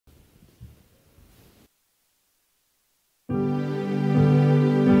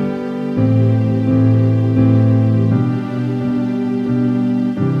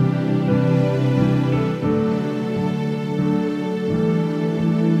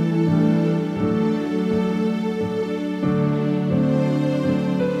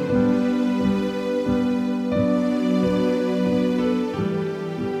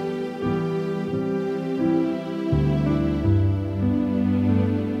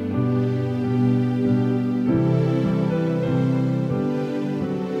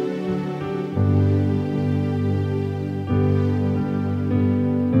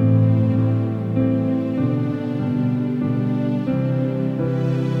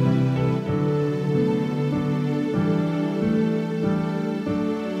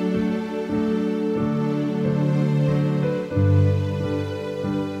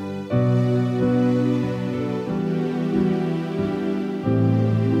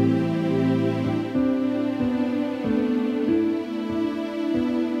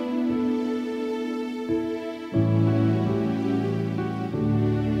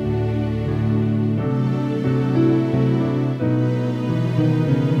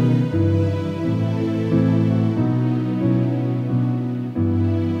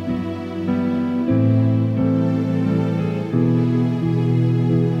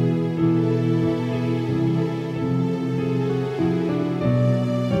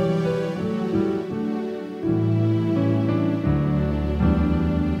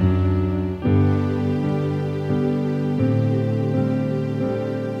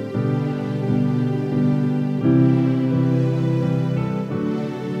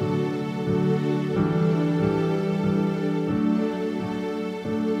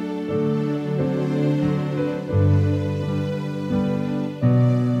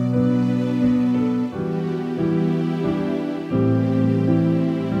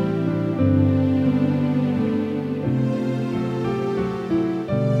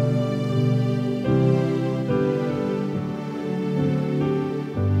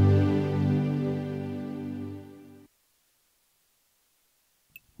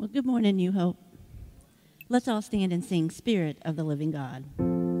Well, good morning, New Hope. Let's all stand and sing Spirit of the Living God.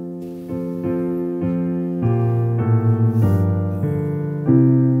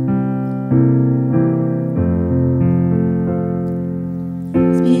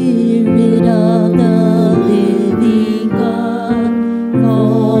 Spirit of the living God,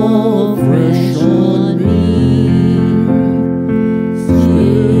 fall fresh on me.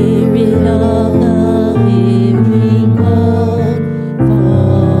 Spirit of the living God,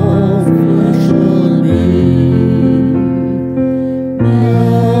 fall fresh on me.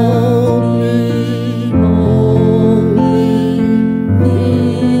 Melt me, mold me,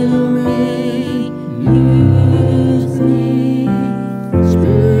 fill me, use me.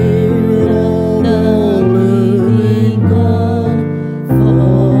 Spirit of the living God,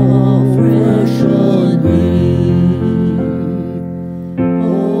 fall fresh on me.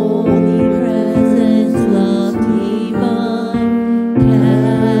 Holy presence, love divine,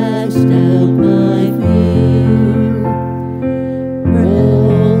 cast out my fear.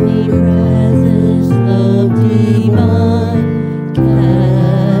 Holy presence, love divine,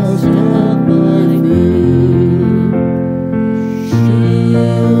 cast out my fear.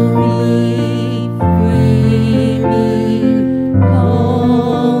 Shield me, free me,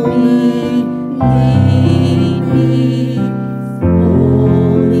 call me, lead me.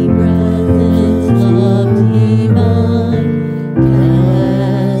 Holy presence, love divine,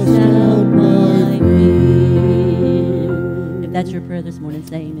 cast out my fear. If that's your prayer this morning,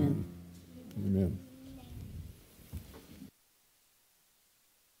 say amen. Amen.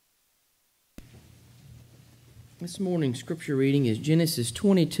 This morning's scripture reading is Genesis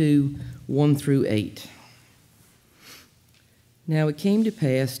 22, 1 through 8. Now it came to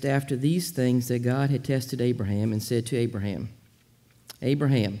pass after these things that God had tested Abraham and said to Abraham,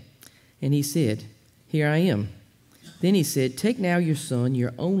 Abraham. And he said, Here I am. Then he said, Take now your son,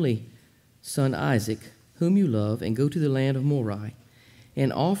 your only son Isaac, whom you love, and go to the land of Moriah,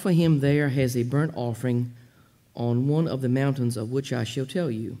 and offer him there as a burnt offering on one of the mountains of which I shall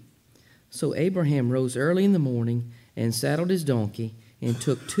tell you. So Abraham rose early in the morning and saddled his donkey and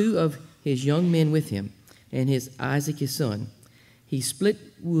took 2 of his young men with him and his Isaac his son. He split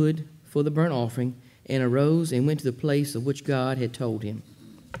wood for the burnt offering and arose and went to the place of which God had told him.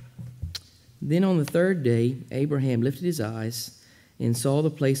 Then on the 3rd day Abraham lifted his eyes and saw the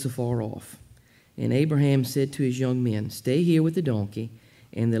place afar off. And Abraham said to his young men, Stay here with the donkey,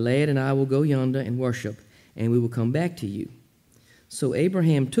 and the lad and I will go yonder and worship, and we will come back to you. So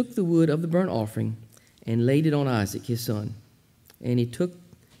Abraham took the wood of the burnt offering and laid it on Isaac his son. And he took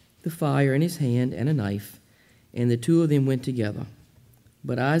the fire in his hand and a knife, and the 2 of them went together.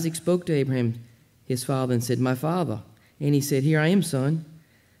 But Isaac spoke to Abraham his father and said, My father. And he said, Here I am, son.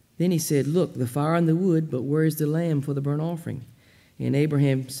 Then he said, Look, the fire and the wood, but where is the lamb for the burnt offering? And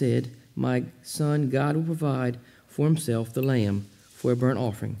Abraham said, My son, God will provide for himself the lamb for a burnt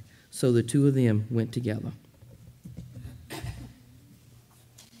offering. So the 2 of them went together.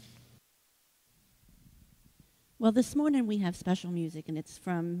 Well, this morning we have special music, and it's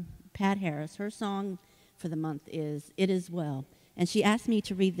from Pat Harris. Her song for the month is It Is Well, and she asked me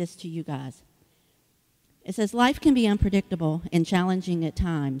to read this to you guys. It says, Life can be unpredictable and challenging at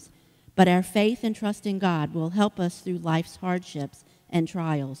times, but our faith and trust in God will help us through life's hardships and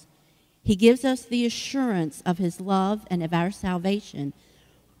trials. He gives us the assurance of his love and of our salvation.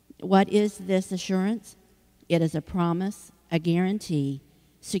 What is this assurance? It is a promise, a guarantee,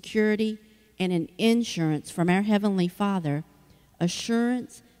 security, and an insurance from our Heavenly Father,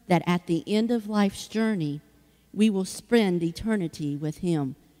 assurance that at the end of life's journey, we will spend eternity with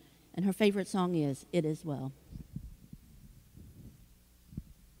him. And her favorite song is It Is Well.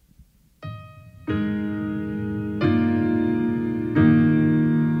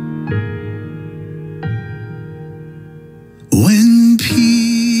 When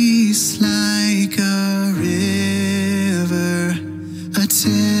peace like a river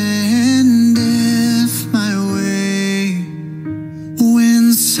attendeth my way,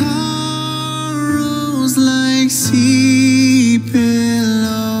 when sorrows like sea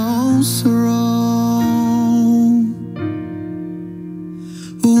billows roll,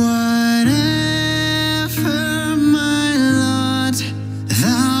 whatever my lot,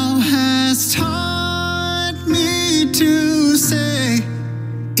 thou hast taught me to say,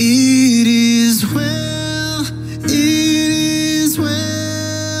 it is well, it is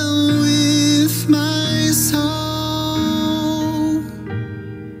well with my soul.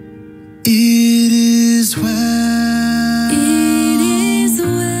 It is well, It is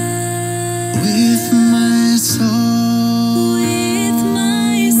well with my soul. with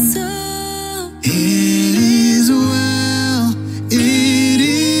my soul. It is well, it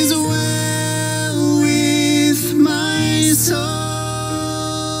is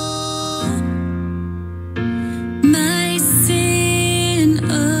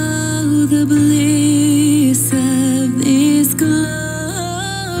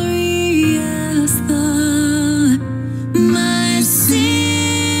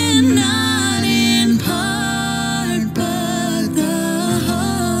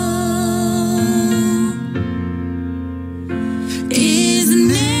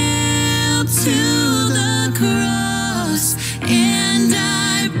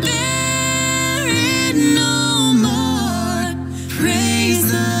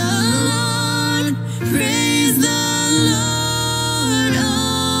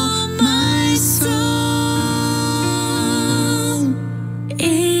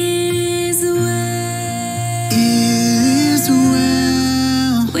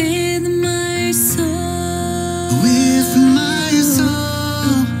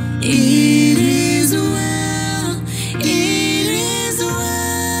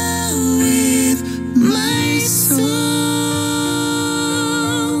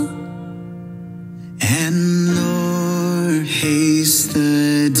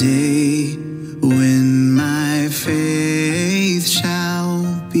the day when my faith shall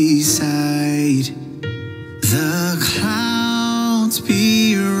be sight. The clouds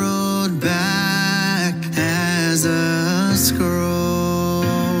be rolled back as a scroll.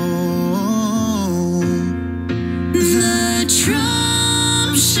 The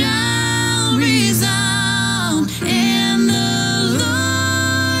trump shall resound, and the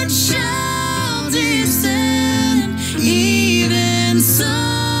Lord shall descend. Even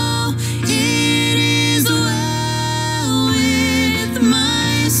so, it is well with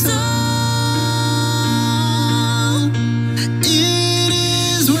my soul. It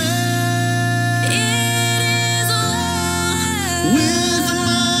is well. It is well with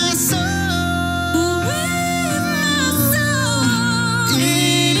my soul. With my soul.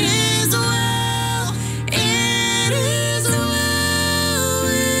 It is well. It is well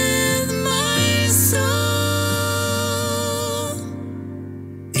with my soul.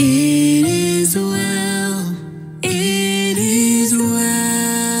 It is well. It is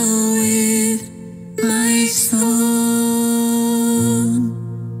well with my soul.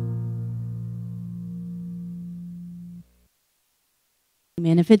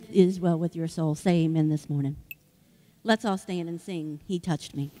 Amen. If it is well with your soul, say amen this morning. Let's all stand and sing, He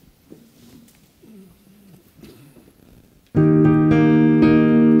Touched Me.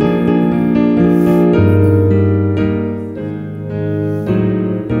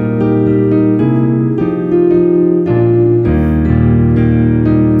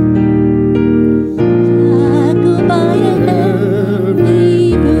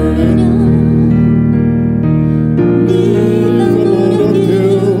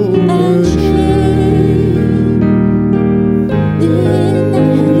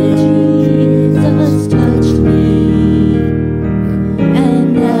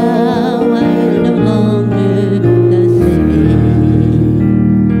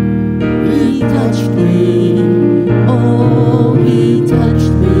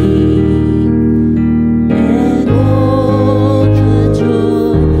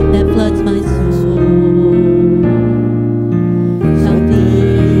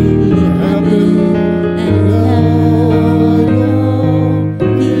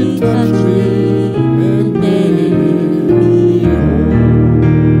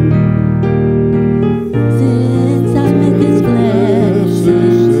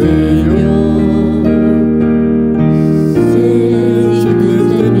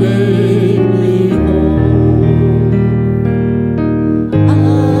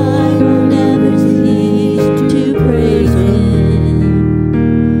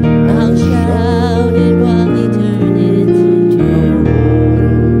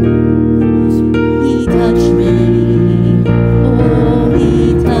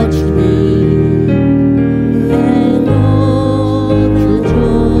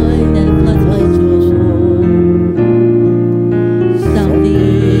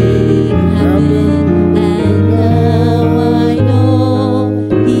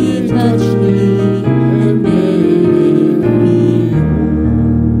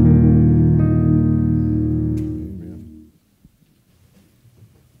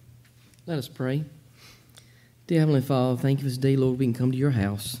 Let us pray. Dear Heavenly Father, thank you for this day, Lord, we can come to your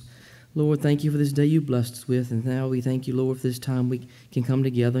house. Lord, thank you for this day you blessed us with, and now we thank you, Lord, for this time we can come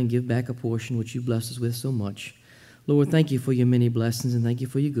together and give back a portion which you blessed us with so much. Lord, thank you for your many blessings, and thank you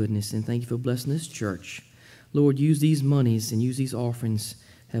for your goodness, and thank you for blessing this church. Lord, use these monies and use these offerings,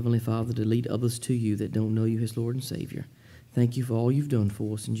 Heavenly Father, to lead others to you that don't know you as Lord and Savior. Thank you for all you've done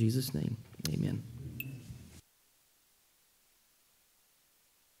for us. In Jesus' name, amen.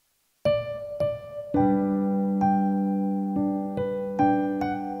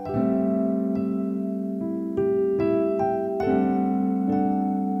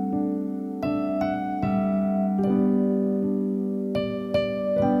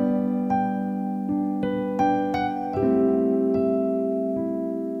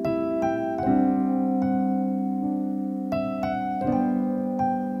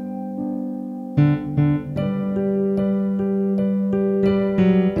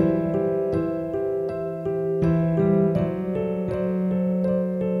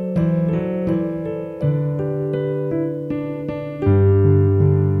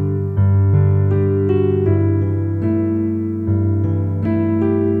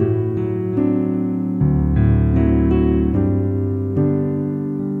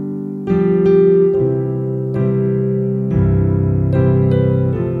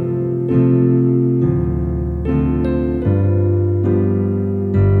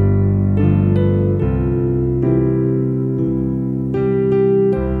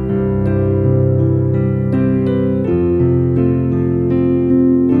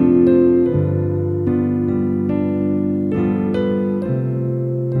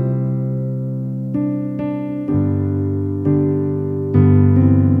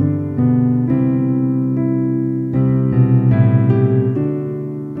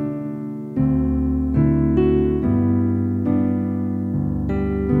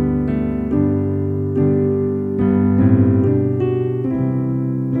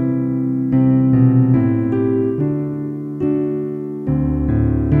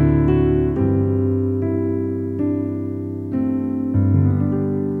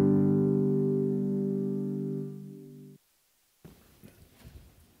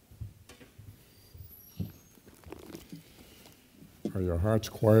 Are your hearts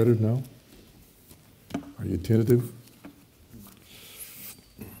quieted now? Are you tentative?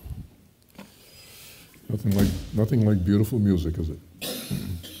 Nothing like beautiful music, is it?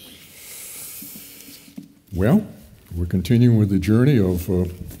 Well, we're continuing with the journey of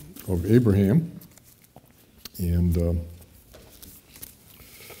Abraham, and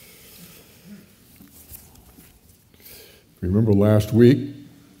remember last week,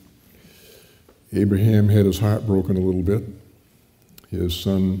 Abraham had his heart broken a little bit. His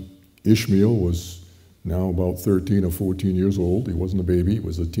son Ishmael was now about 13 or 14 years old. He wasn't a baby, he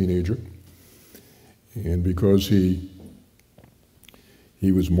was a teenager. And because he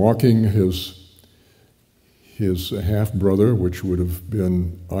was mocking his half-brother, which would have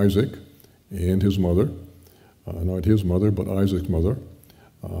been Isaac, and his mother, not his mother, but Isaac's mother,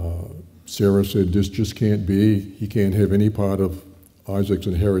 Sarah said, this just can't be. He can't have any part of Isaac's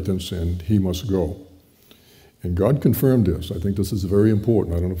inheritance, and he must go. And God confirmed this. I think this is very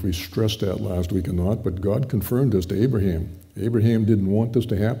important. I don't know if we stressed that last week or not, but God confirmed this to Abraham. Abraham didn't want this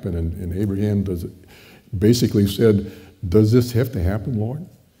to happen, and Abraham basically said, does this have to happen, Lord?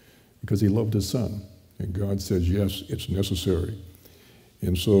 Because he loved his son. And God says, yes, it's necessary.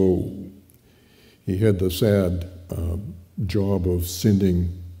 And so he had the sad job of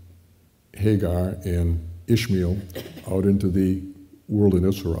sending Hagar and Ishmael out into the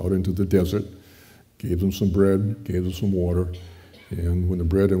wilderness or out into the desert, gave them some bread, gave them some water, and when the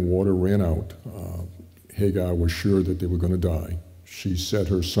bread and water ran out, Hagar was sure that they were going to die. She set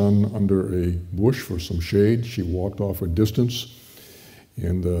her son under a bush for some shade. She walked off a distance,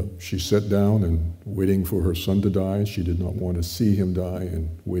 and she sat down and waiting for her son to die. She did not want to see him die, and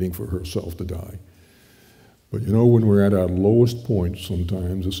waiting for herself to die. But you know, when we're at our lowest point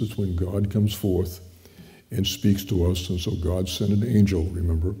sometimes, this is when God comes forth and speaks to us. And so God sent an angel,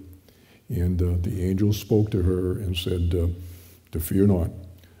 remember? And the angel spoke to her and said, to fear not.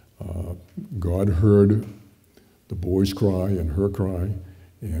 God heard the boy's cry and her cry,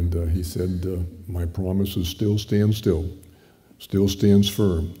 and he said, my promises still stand still stands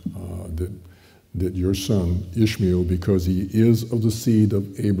firm, that your son, Ishmael, because he is of the seed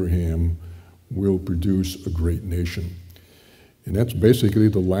of Abraham, will produce a great nation. And that's basically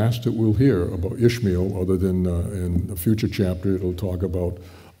the last that we'll hear about Ishmael, other than in a future chapter it'll talk about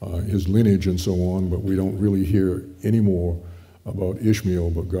his lineage and so on, but we don't really hear any more about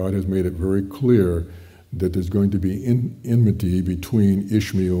Ishmael. But God has made it very clear that there's going to be enmity between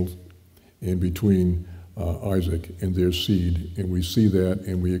Ishmael and between Isaac and their seed. And we see that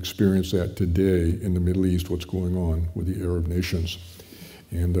and we experience that today in the Middle East, what's going on with the Arab nations.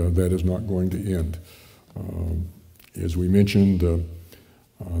 And that is not going to end. As we mentioned,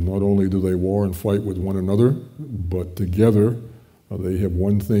 not only do they war and fight with one another, but together they have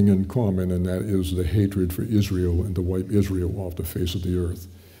one thing in common, and that is the hatred for Israel and to wipe Israel off the face of the earth.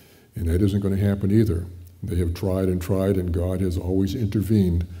 And that isn't going to happen either. They have tried, and God has always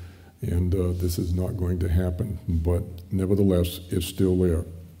intervened, and this is not going to happen. But nevertheless, it's still there.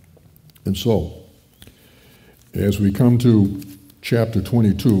 And so, as we come to chapter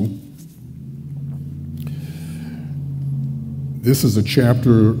 22, this is a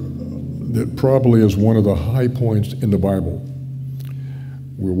chapter that probably is one of the high points in the Bible.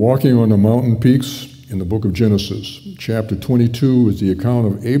 We're walking on the mountain peaks in the book of Genesis. Chapter 22 is the account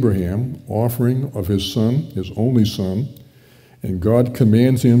of Abraham offering of his son, his only son, and God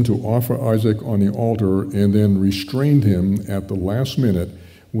commands him to offer Isaac on the altar and then restrained him at the last minute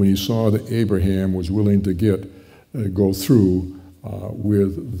when he saw that Abraham was willing to go through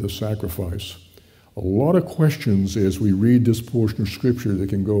with the sacrifice. A lot of questions as we read this portion of Scripture that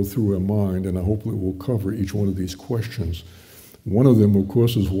can go through our mind, and I hope that we'll cover each one of these questions. One of them, of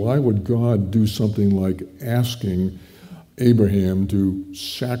course, is why would God do something like asking Abraham to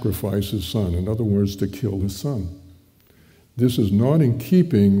sacrifice his son? In other words, to kill his son. This is not in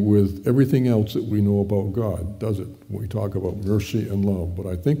keeping with everything else that we know about God, does it? When we talk about mercy and love. But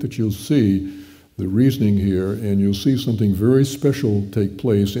I think that you'll see the reasoning here, and you'll see something very special take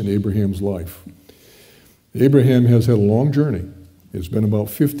place in Abraham's life. Abraham has had a long journey. It's been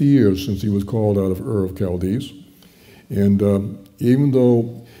about 50 years since he was called out of Ur of Chaldees. And even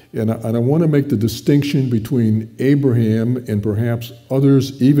though, and I want to make the distinction between Abraham and perhaps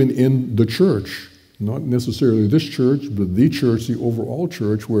others even in the church, not necessarily this church, but the church, the overall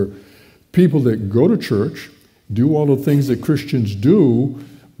church, where people that go to church do all the things that Christians do,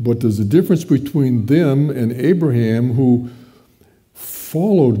 but there's a difference between them and Abraham, who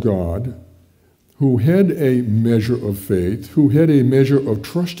followed God, who had a measure of faith, who had a measure of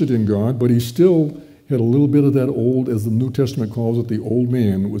trusted in God, but he still had a little bit of that old, as the New Testament calls it, the old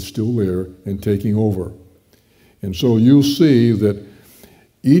man was still there and taking over. And so you'll see that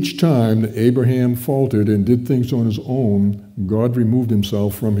Each time that Abraham faltered and did things on his own, God removed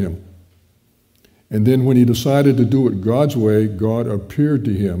himself from him. And then when he decided to do it God's way, God appeared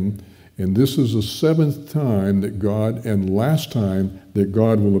to him. And this is the seventh time that God, and last time that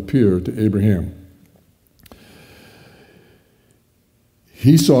God will appear to Abraham.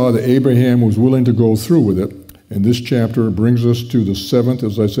 He saw that Abraham was willing to go through with it. And this chapter brings us to the seventh,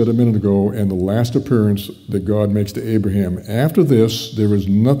 as I said a minute ago, and the last appearance that God makes to Abraham. After this, there is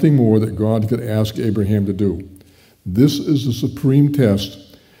nothing more that God could ask Abraham to do. This is the supreme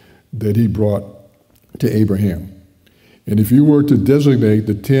test that he brought to Abraham. And if you were to designate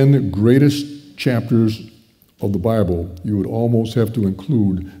the 10 greatest chapters of the Bible, you would almost have to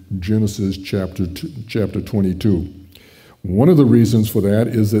include Genesis chapter 22. One of the reasons for that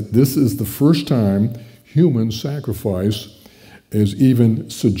is that this is the first time human sacrifice is even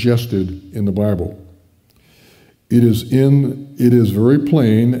suggested in the Bible. It is very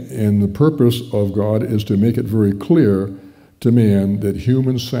plain, and the purpose of God is to make it very clear to man that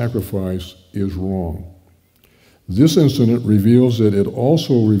human sacrifice is wrong. This incident reveals that it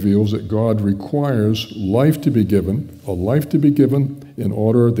also reveals that God requires life to be given, a life to be given in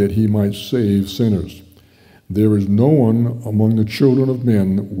order that he might save sinners. There is no one among the children of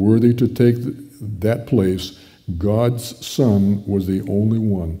men worthy to take that place. God's Son was the only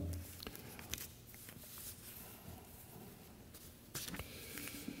one.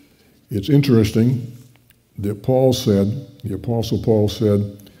 It's interesting that the Apostle Paul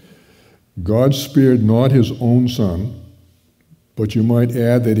said, God spared not his own son, but you might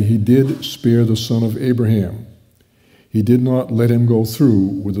add that he did spare the son of Abraham. He did not let him go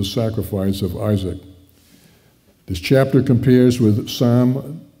through with the sacrifice of Isaac. This chapter compares with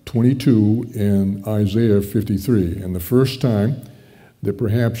Psalm 22 and Isaiah 53. And the first time that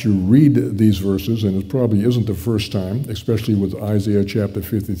perhaps you read these verses, and it probably isn't the first time, especially with Isaiah chapter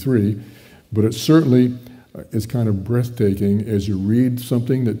 53, but it certainly is kind of breathtaking as you read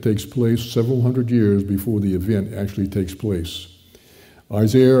something that takes place several hundred years before the event actually takes place.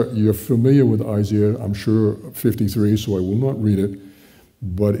 Isaiah, you're familiar with Isaiah, I'm sure, 53, so I will not read it,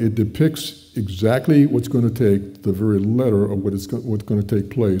 but it depicts exactly what's going to take, the very letter of what's going to take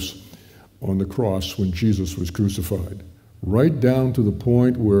place on the cross when Jesus was crucified. Right down to the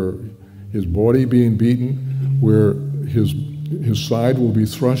point where his body being beaten, where his side will be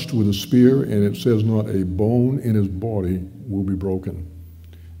thrust with a spear, and it says not a bone in his body will be broken.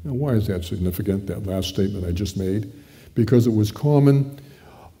 Now, why is that significant, that last statement I just made? Because it was common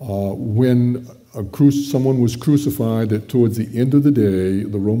when someone was crucified that towards the end of the day,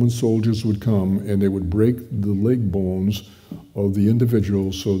 the Roman soldiers would come and they would break the leg bones of the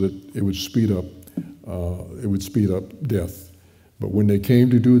individual so that it would speed up death. But when they came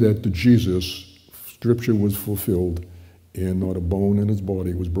to do that to Jesus, Scripture was fulfilled, and not a bone in his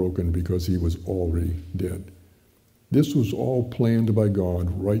body was broken because he was already dead. This was all planned by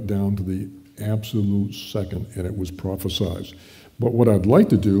God right down to the absolute second, and it was prophesied. But what I'd like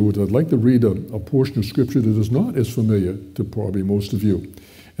to do is I'd like to read a portion of Scripture that is not as familiar to probably most of you.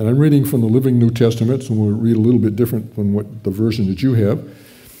 And I'm reading from the Living New Testament, so we'll read a little bit different from what the version that you have.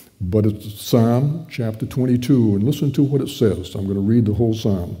 But it's Psalm chapter 22, and listen to what it says. I'm going to read the whole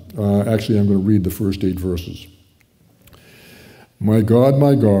psalm. Actually, I'm going to read the first 8 verses. My God,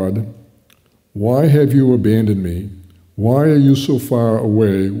 why have you abandoned me? Why are you so far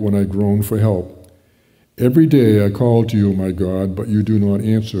away when I groan for help? Every day I call to you, my God, but you do not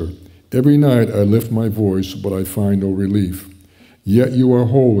answer. Every night I lift my voice, but I find no relief. Yet you are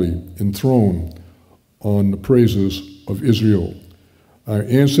holy, enthroned on the praises of Israel. Our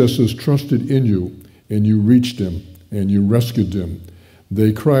ancestors trusted in you, and you reached them, and you rescued them.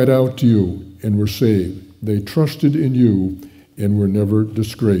 They cried out to you and were saved. They trusted in you and were never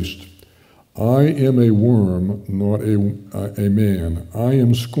disgraced. I am a worm, not a man. I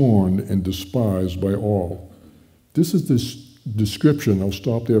am scorned and despised by all. This is this description. I'll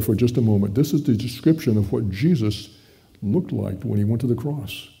stop there for just a moment. This is the description of what Jesus looked like when he went to the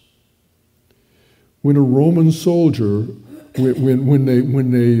cross. When a Roman soldier, when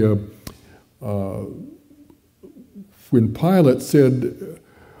Pilate said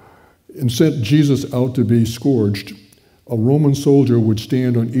and sent Jesus out to be scourged, a Roman soldier would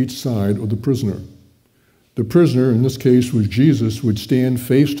stand on each side of the prisoner. The prisoner, in this case was Jesus, would stand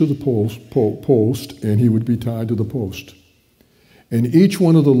face to the post, and he would be tied to the post. And each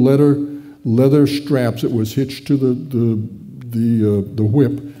one of the leather straps that was hitched to the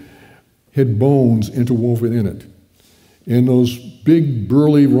whip had bones interwoven in it. And those big,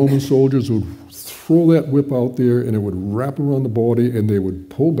 burly Roman soldiers would throw that whip out there, and it would wrap around the body, and they would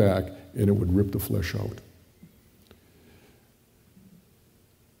pull back, and it would rip the flesh out.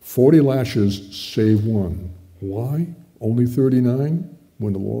 40 lashes save one. Why? Only 39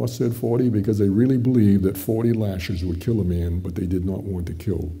 when the law said 40? Because they really believed that 40 lashes would kill a man, but they did not want to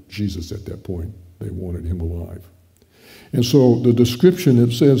kill Jesus at that point. They wanted him alive. And so the description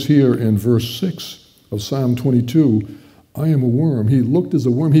it says here in verse 6 of Psalm 22, I am a worm. He looked as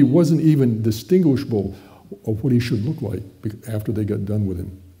a worm. He wasn't even distinguishable of what he should look like after they got done with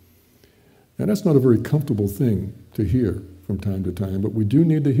him. And that's not a very comfortable thing to hear from time to time, but we do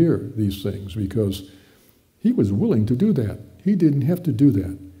need to hear these things because he was willing to do that. He didn't have to do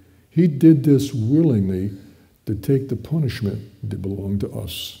that. He did this willingly to take the punishment that belonged to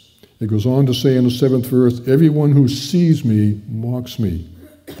us. It goes on to say in the 7th verse, everyone who sees me mocks me.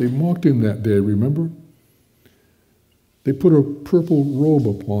 They mocked him that day, remember? They put a purple robe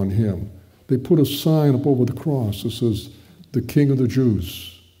upon him. They put a sign up over the cross that says, the King of the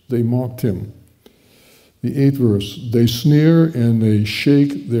Jews. They mocked him. The 8th verse, they sneer and they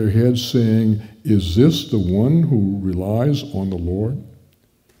shake their heads saying, is this the one who relies on the Lord?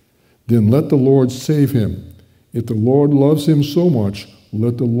 Then let the Lord save him. If the Lord loves him so much,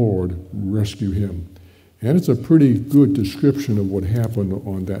 let the Lord rescue him. And it's a pretty good description of what happened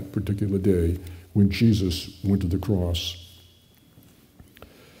on that particular day when Jesus went to the cross.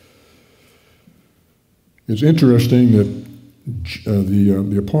 It's interesting that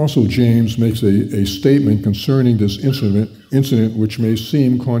the Apostle James makes a statement concerning this incident which may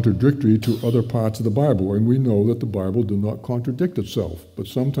seem contradictory to other parts of the Bible. And we know that the Bible does not contradict itself. But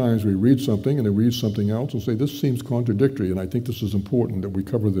sometimes we read something and then read something else and say, this seems contradictory, and I think this is important that we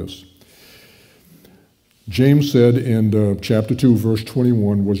cover this. James said in chapter 2, verse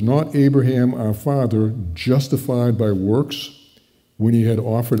 21, was not Abraham our father justified by works when he had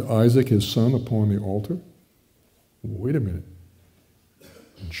offered Isaac his son upon the altar? Wait a minute.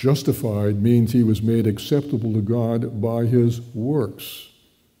 Justified means he was made acceptable to God by his works.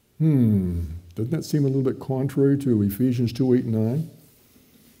 Doesn't that seem a little bit contrary to Ephesians 2:8-9?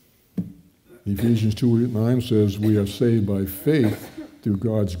 Ephesians 2:8-9 says we are saved by faith through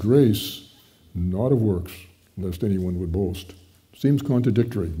God's grace, not of works, lest anyone would boast. Seems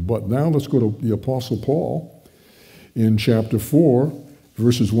contradictory. But now let's go to the Apostle Paul in chapter 4,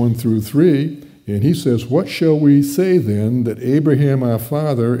 verses 1 through 3. And he says, what shall we say then that Abraham our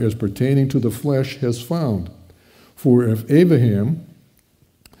father as pertaining to the flesh has found? For if Abraham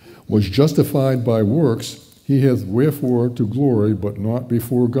was justified by works, he hath wherefore to glory, but not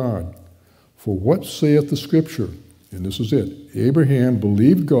before God. For what saith the Scripture? And this is it. Abraham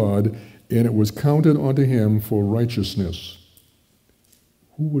believed God, and it was counted unto him for righteousness.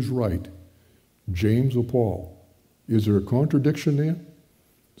 Who was right? James or Paul? Is there a contradiction there?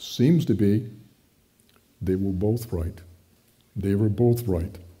 Seems to be. They were both right. They were both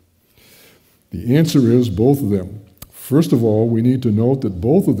right. The answer is both of them. First of all, we need to note that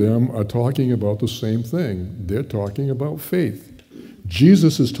both of them are talking about the same thing. They're talking about faith.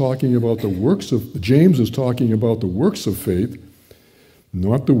 Jesus is talking about the works of, James is talking about the works of faith,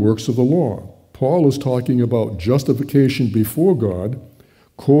 not the works of the law. Paul is talking about justification before God,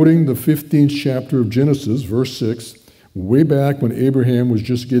 quoting the 15th chapter of Genesis, verse 6, way back when Abraham was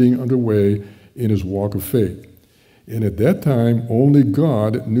just getting underway in his walk of faith. And at that time, only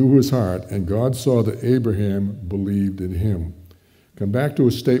God knew his heart, and God saw that Abraham believed in him. Come back to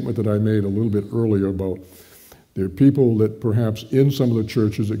a statement that I made a little bit earlier about there are people that perhaps in some of the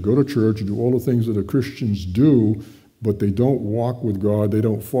churches that go to church and do all the things that the Christians do, but they don't walk with God, they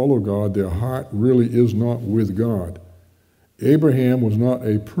don't follow God, their heart really is not with God. Abraham was not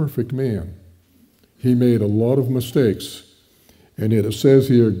a perfect man. He made a lot of mistakes. And yet it says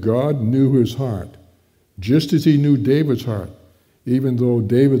here, God knew his heart, just as he knew David's heart. Even though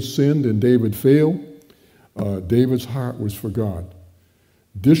David sinned and David failed, David's heart was for God.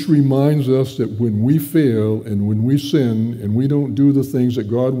 This reminds us that when we fail and when we sin and we don't do the things that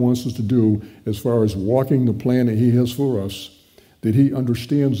God wants us to do as far as walking the plan that he has for us, that he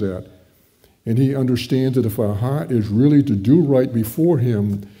understands that. And he understands that if our heart is really to do right before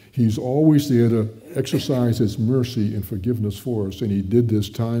him, he's always there to exercise his mercy and forgiveness for us, and he did this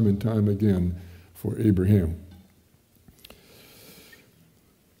time and time again for Abraham.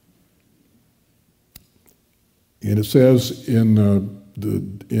 And it says in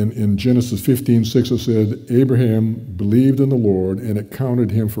Genesis 15:6, it said, Abraham believed in the Lord, and it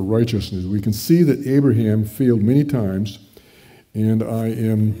counted him for righteousness. We can see that Abraham failed many times, and I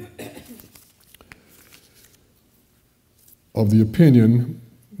am of the opinion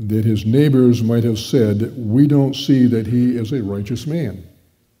that his neighbors might have said, we don't see that he is a righteous man.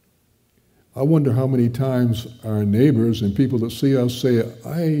 I wonder how many times our neighbors and people that see us say,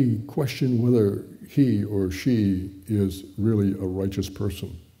 I question whether he or she is really a righteous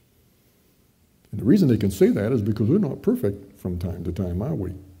person. And the reason they can say that is because we're not perfect from time to time, are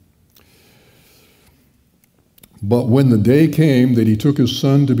we? But when the day came that he took his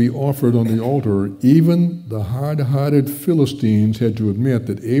son to be offered on the altar, even the hard-hearted Philistines had to admit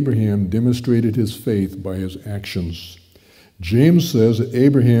that Abraham demonstrated his faith by his actions. James says that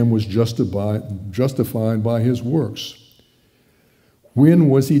Abraham was justified by his works. When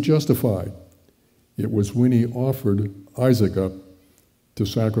was he justified? It was when he offered Isaac up to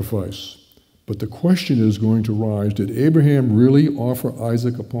sacrifice. But the question is going to rise, did Abraham really offer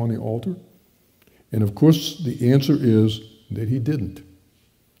Isaac upon the altar? And of course, the answer is that he didn't.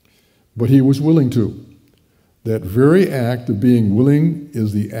 But he was willing to. That very act of being willing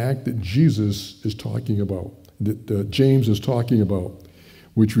is the act that Jesus is talking about, that James is talking about,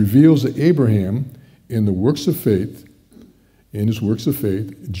 which reveals that Abraham, in the works of faith, in his works of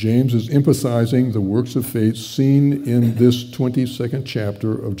faith, James is emphasizing the works of faith seen in this 22nd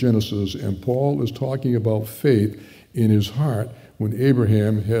chapter of Genesis, and Paul is talking about faith in his heart when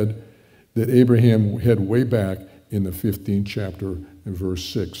Abraham had way back in the 15th chapter and verse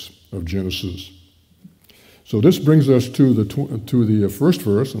 6 of Genesis. So this brings us to the first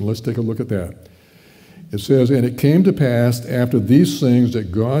verse, and let's take a look at that. It says, "And it came to pass after these things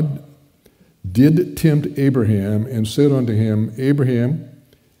that God did tempt Abraham and said unto him, Abraham,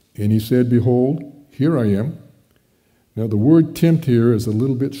 and he said, Behold, here I am." Now the word tempt here is a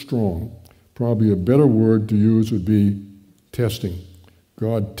little bit strong. Probably a better word to use would be testing.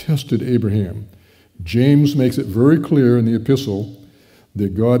 God tested Abraham. James makes it very clear in the epistle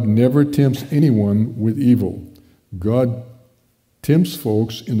that God never tempts anyone with evil. God tempts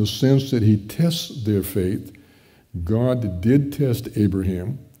folks in the sense that he tests their faith. God did test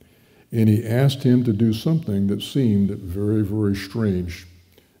Abraham, and he asked him to do something that seemed very, very strange,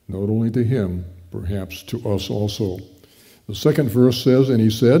 not only to him, perhaps to us also. The second verse says, "And he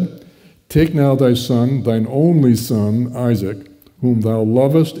said, Take now thy son, thine only son, Isaac, whom thou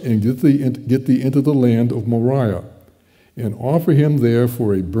lovest, and get thee into the land of Moriah, and offer him there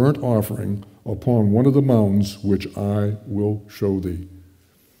for a burnt offering upon one of the mountains which I will show thee."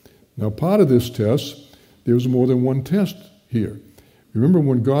 Now, part of this test, there's more than one test here. Remember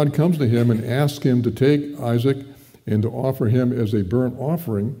when God comes to him and asks him to take Isaac and to offer him as a burnt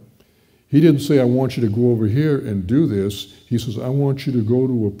offering, he didn't say, "I want you to go over here and do this." He says, "I want you to go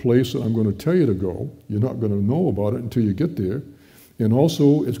to a place that I'm going to tell you to go. You're not going to know about it until you get there. And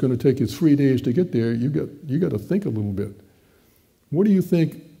also, it's going to take you 3 days to get there. You got to think a little bit." What do you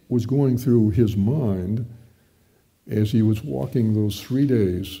think was going through his mind as he was walking those 3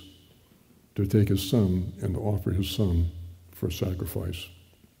 days to take his son and to offer his son for sacrifice?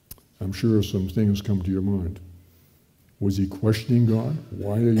 I'm sure some things come to your mind. Was he questioning God?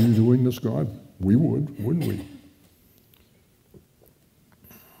 Why are you doing this, God? We would, wouldn't we?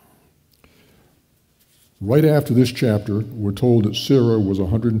 Right after this chapter, we're told that Sarah was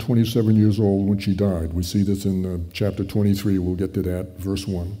 127 years old when she died. We see this in chapter 23. We'll get to that, verse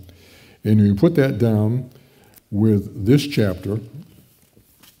 1. And you put that down with this chapter,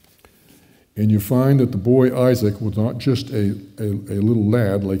 and you find that the boy Isaac was not just a little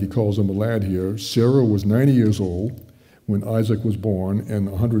lad, like he calls him a lad here. Sarah was 90 years old when Isaac was born,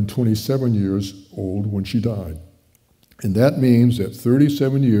 and 127 years old when she died. And that means that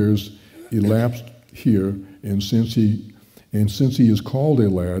 37 years elapsed here, and since he is called a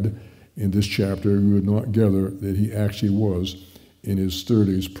lad in this chapter, we would not gather that he actually was in his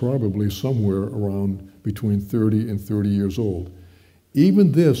 30s, probably somewhere around between 30 and 30 years old.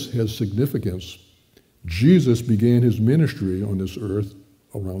 Even this has significance. Jesus began his ministry on this earth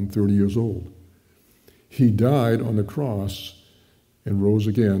around 30 years old. He died on the cross and rose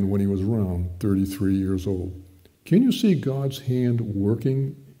again when he was around 33 years old. Can you see God's hand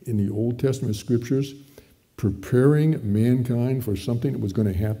working in the Old Testament scriptures, preparing mankind for something that was going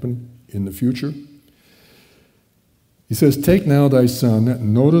to happen in the future? He says, "Take now thy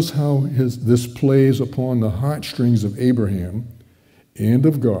son." Notice how this plays upon the heartstrings of Abraham and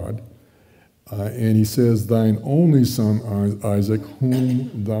of God. And he says, "Thine only son, Isaac,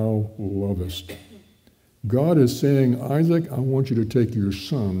 whom thou lovest." God is saying, Isaac, I want you to take your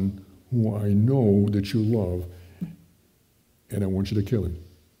son, who I know that you love, and I want you to kill him.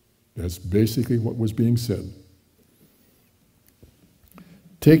 That's basically what was being said.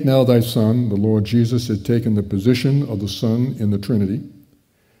 "Take now thy son." The Lord Jesus had taken the position of the Son in the Trinity.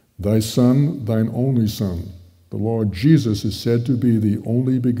 "Thy son, thine only son." The Lord Jesus is said to be the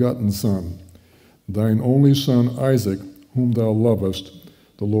only begotten Son. "Thine only son, Isaac, whom thou lovest."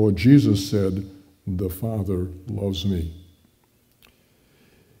 The Lord Jesus said, "The Father loves me."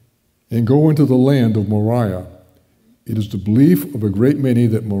 "And go into the land of Moriah." It is the belief of a great many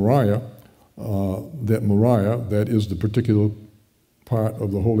that Moriah that Moriah, that is the particular part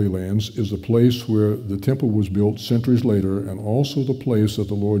of the Holy Lands, is the place where the temple was built centuries later, and also the place that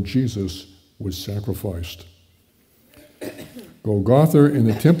the Lord Jesus was sacrificed. Golgotha and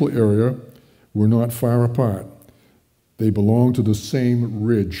the temple area were not far apart. They belong to the same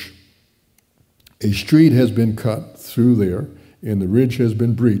ridge. A street has been cut through there, and the ridge has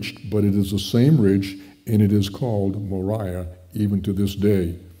been breached, but it is the same ridge, and it is called Moriah even to this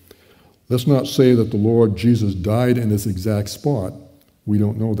day. Let's not say that the Lord Jesus died in this exact spot. We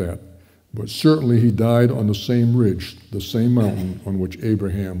don't know that. But certainly he died on the same ridge, the same mountain on which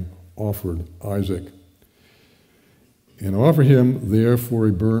Abraham offered Isaac. And offer him there for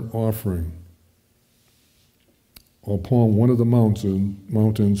a burnt offering upon one of the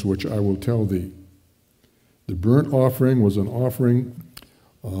mountains which I will tell thee. The burnt offering was an offering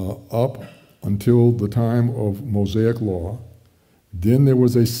up until the time of Mosaic law. Then there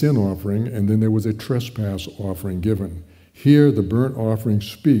was a sin offering, and then there was a trespass offering given. Here, the burnt offering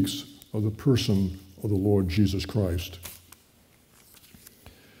speaks of the person of the Lord Jesus Christ.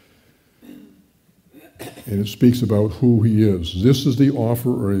 And it speaks about who he is. This is the offer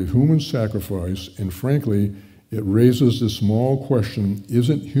or a human sacrifice, and frankly, it raises the small question,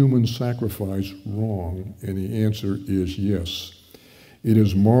 isn't human sacrifice wrong? And the answer is yes. It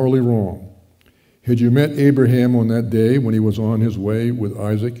is morally wrong. Had you met Abraham on that day when he was on his way with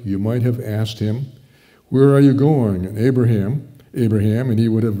Isaac, you might have asked him, "Where are you going?" And Abraham, and he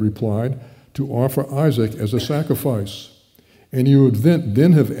would have replied, "To offer Isaac as a sacrifice." And you would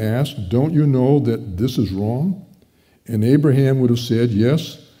then have asked, "Don't you know that this is wrong?" And Abraham would have said,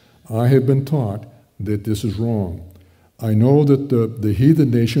 "Yes, I have been taught that this is wrong. I know that the heathen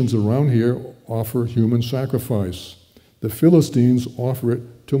nations around here offer human sacrifice. The Philistines offer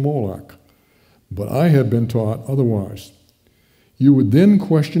it to Moloch. But I have been taught otherwise." You would then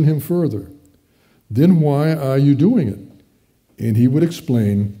question him further. "Then why are you doing it?" And he would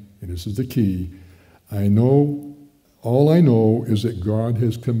explain, and this is the key, all I know is that God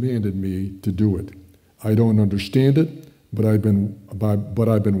has commanded me to do it. I don't understand it, but I've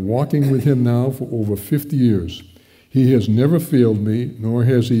been walking with him now for over 50 years. He has never failed me, nor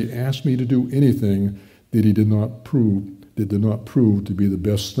has he asked me to do anything that did not prove to be the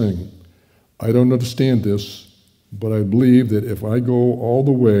best thing. I don't understand this, but I believe that if I go all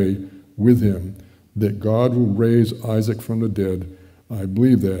the way with him, that God will raise Isaac from the dead. I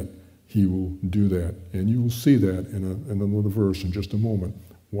believe that he will do that. And you will see that in another verse in just a moment,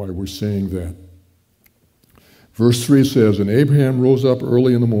 why we're saying that. Verse 3 says, "And Abraham rose up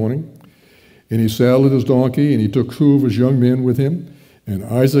early in the morning, and he saddled his donkey, and he took 2 of his young men with him, and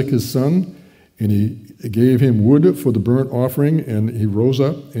Isaac his son, and he gave him wood for the burnt offering, and he rose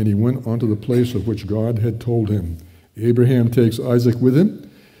up, and he went unto the place of which God had told him." Abraham takes Isaac with him,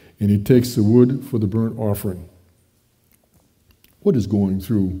 and he takes the wood for the burnt offering. What is going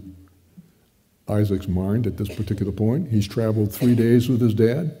through Isaac's mind at this particular point? He's traveled 3 days with his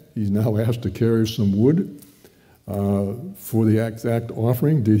dad. He's now asked to carry some wood for the exact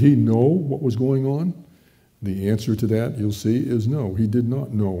offering. Did he know what was going on? The answer to that, you'll see, is no. He did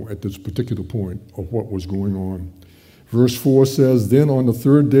not know at this particular point of what was going on. Verse 4 says, "Then on the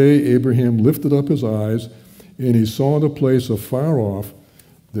 3rd day Abraham lifted up his eyes, and he saw the place afar off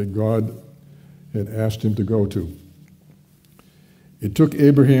that God had asked him to go to." It took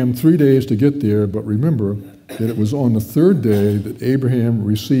Abraham 3 days to get there, but remember that it was on the 3rd day that Abraham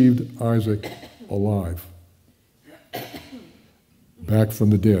received Isaac alive, back from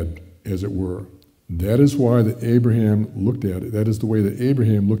the dead, as it were. That is why that Abraham looked at it. That is the way that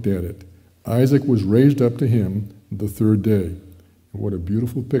Abraham looked at it. Isaac was raised up to him the 3rd day. And what a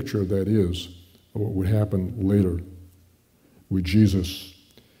beautiful picture that is of what would happen later with Jesus.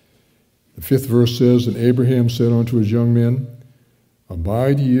 The 5th verse says, "And Abraham said unto his young men,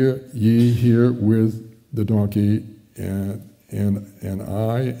 Abide ye here with the donkey, and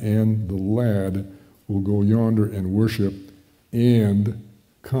I and the lad will go yonder and worship, and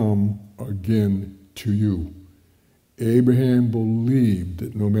come again to you." Abraham believed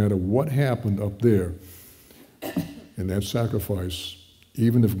that no matter what happened up there in that sacrifice,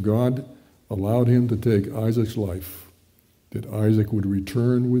 even if God allowed him to take Isaac's life, that Isaac would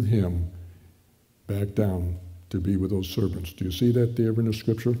return with him back down to be with those servants. Do you see that there in the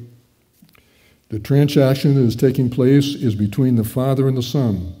scripture? The transaction that is taking place is between the Father and the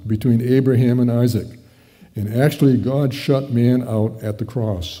Son, between Abraham and Isaac. And actually, God shut man out at the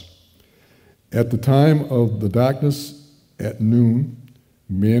cross. At the time of the darkness at noon,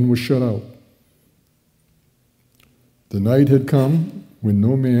 man was shut out. The night had come when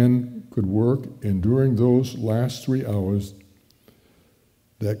no man could work, and during those last 3 hours,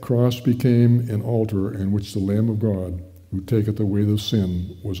 That cross became an altar in which the Lamb of God, who taketh away the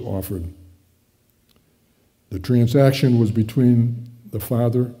sin, was offered. The transaction was between the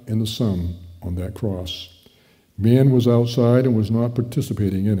Father and the Son on that cross. Man was outside and was not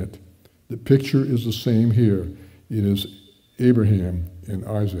participating in it. The picture is the same here. It is Abraham and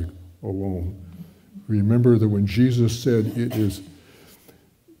Isaac alone. Remember that when Jesus said, it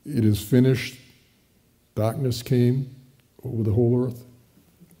is finished, darkness came over the whole earth.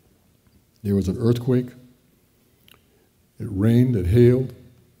 There was an earthquake. It rained, it hailed.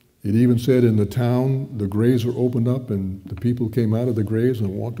 It even said in the town, the graves were opened up and the people came out of the graves and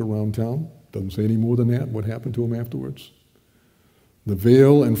walked around town. Doesn't say any more than that, what happened to them afterwards. The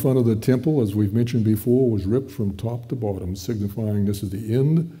veil in front of the temple, as we've mentioned before, was ripped from top to bottom, signifying this is the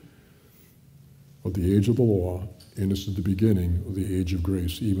end of the age of the law, and this is the beginning of the age of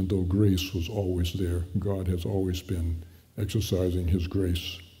grace. Even though grace was always there, God has always been exercising his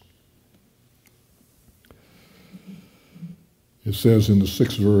grace. It says in the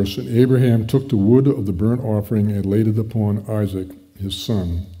 6th verse, and Abraham took the wood of the burnt offering and laid it upon Isaac, his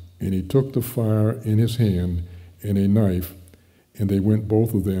son, and he took the fire in his hand and a knife, and they went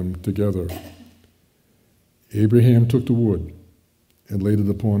both of them together. Abraham took the wood and laid it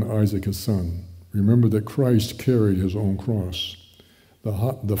upon Isaac, his son. Remember that Christ carried his own cross.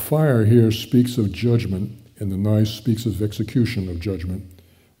 The fire here speaks of judgment, and the knife speaks of execution of judgment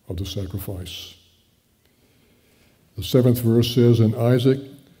of the sacrifice. The 7th verse says, and Isaac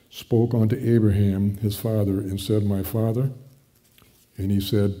spoke unto Abraham his father and said, my father. And he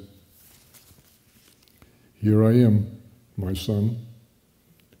said, here I am, my son.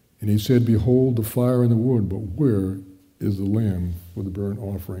 And he said, behold the fire and the wood, but where is the lamb for the burnt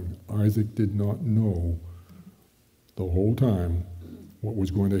offering? Isaac did not know the whole time what was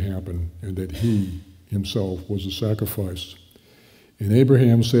going to happen and that he himself was the sacrifice. And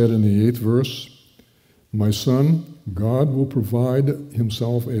Abraham said in the 8th verse, my son, God will provide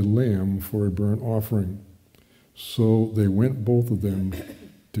himself a lamb for a burnt offering. So they went both of them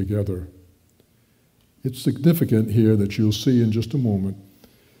together. It's significant here that you'll see in just a moment.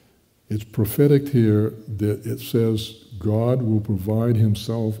 It's prophetic here that it says God will provide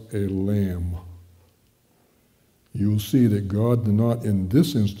himself a lamb. You'll see that God did not in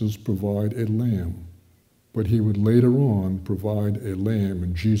this instance provide a lamb, but he would later on provide a lamb,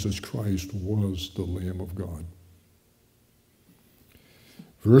 and Jesus Christ was the Lamb of God.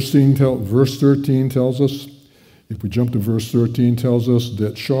 Verse 13 tells us, if we jump to verse 13, tells us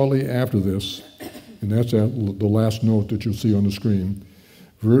that shortly after this, and that's the last note that you'll see on the screen,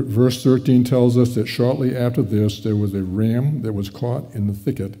 verse 13 tells us that shortly after this there was a ram that was caught in the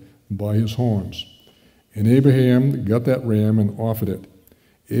thicket by his horns. And Abraham got that ram and offered it.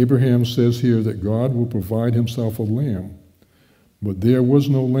 Abraham says here that God will provide himself a lamb, but there was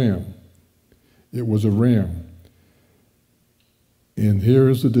no lamb. It was a ram. And here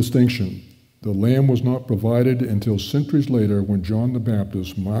is the distinction. The lamb was not provided until centuries later when John the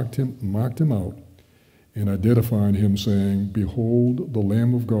Baptist marked him out and identified him, saying, behold the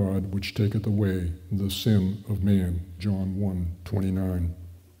Lamb of God which taketh away the sin of man. John 1:29.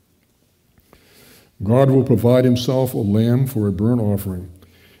 God will provide himself a lamb for a burnt offering.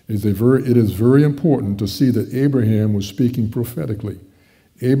 It is very important to see that Abraham was speaking prophetically.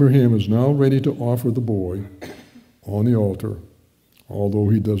 Abraham is now ready to offer the boy on the altar, although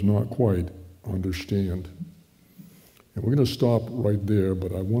he does not quite understand. And we're going to stop right there,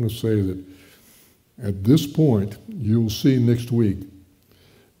 but I want to say that at this point, you'll see next week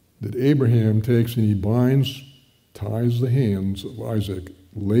that Abraham takes and he ties the hands of Isaac,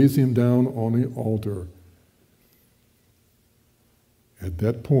 lays him down on the altar. At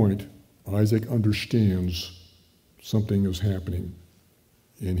that point, Isaac understands something is happening,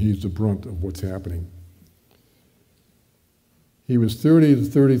 and he's the brunt of what's happening. He was 30 to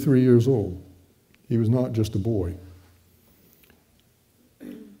 33 years old. He was not just a boy.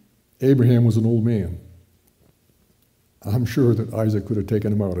 Abraham was an old man. I'm sure that Isaac could have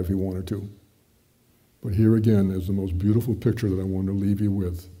taken him out if he wanted to. But here again is the most beautiful picture that I want to leave you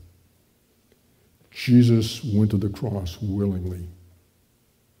with. Jesus went to the cross willingly.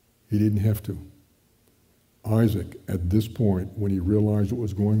 He didn't have to. Isaac, at this point, when he realized what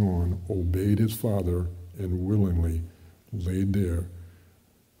was going on, obeyed his father and willingly laid there,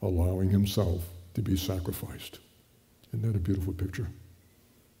 allowing himself to be sacrificed. Isn't that a beautiful picture?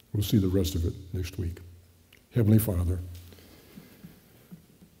 We'll see the rest of it next week. Heavenly Father,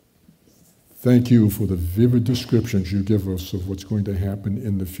 thank you for the vivid descriptions you give us of what's going to happen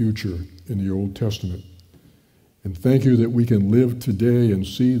in the future in the Old Testament. And thank you that we can live today and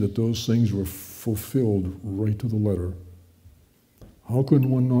see that those things were fulfilled right to the letter. How can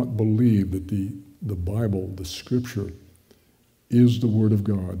one not believe that the Bible, the Scripture, is the Word of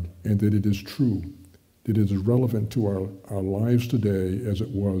God, and that it is true, that it is relevant to our lives today as it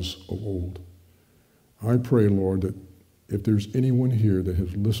was of old? I pray, Lord, that if there's anyone here that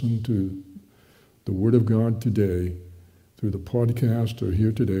has listened to the Word of God today, through the podcast or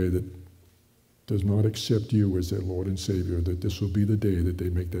here today, that does not accept you as their Lord and Savior, that this will be the day that they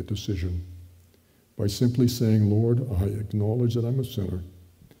make that decision. By simply saying, Lord, I acknowledge that I'm a sinner.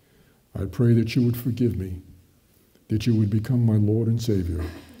 I pray that you would forgive me, that you would become my Lord and Savior,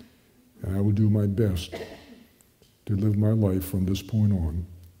 and I will do my best to live my life from this point on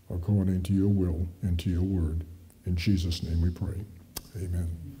according to your will and to your word. In Jesus' name we pray. Amen.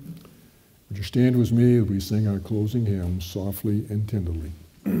 Would you stand with me as we sing our closing hymn, Softly and Tenderly?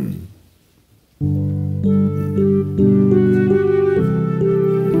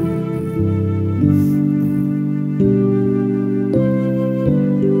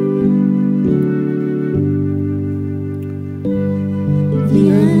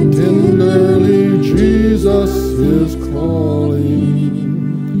 And tenderly Jesus is calling,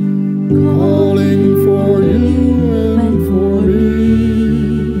 calling for you and for me.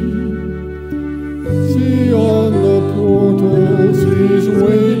 See on the portals he's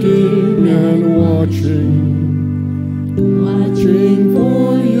waiting and watching, watching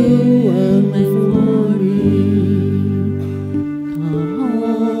for you and for me. Come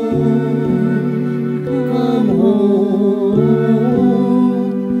home, come home.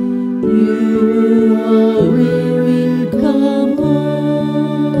 You are weary, come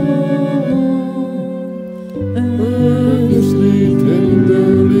home. Earnestly,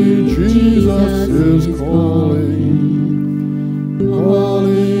 tenderly, Jesus is calling,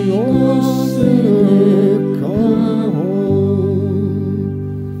 calling, oh sinner, come home.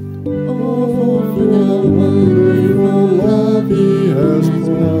 Oh, for the wonderful love he has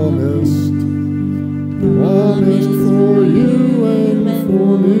promised, promised for you and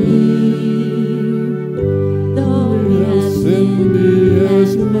for me. Though he has sinned, he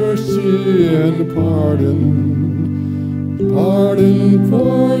has mercy and pardon, pardon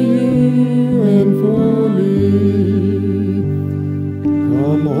for you and for me.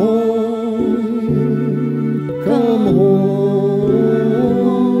 Come home, come home.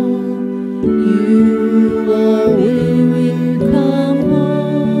 You are weary, come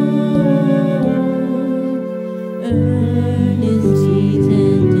home. Earnestly,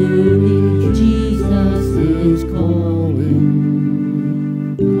 tenderly, Jesus is calling,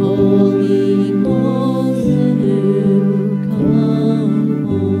 calling, oh sinner, come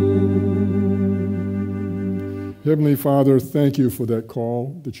home. Heavenly Father, thank you for that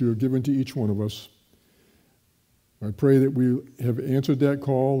call that you have given to each one of us. I pray that we have answered that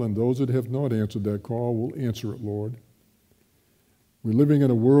call, and those that have not answered that call will answer it, Lord. We're living in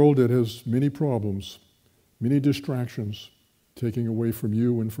a world that has many problems, many distractions, taking away from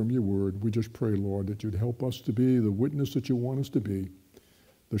you and from your word. We just pray, Lord, that you'd help us to be the witness that you want us to be,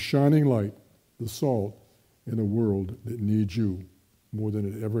 the shining light, the salt in a world that needs you more than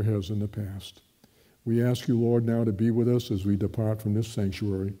it ever has in the past. We ask you, Lord, now to be with us as we depart from this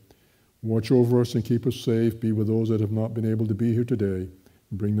sanctuary. Watch over us and keep us safe. Be with those that have not been able to be here today,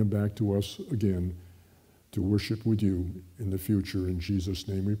 and bring them back to us again to worship with you in the future. In Jesus'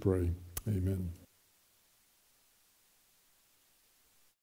 name we pray. Amen.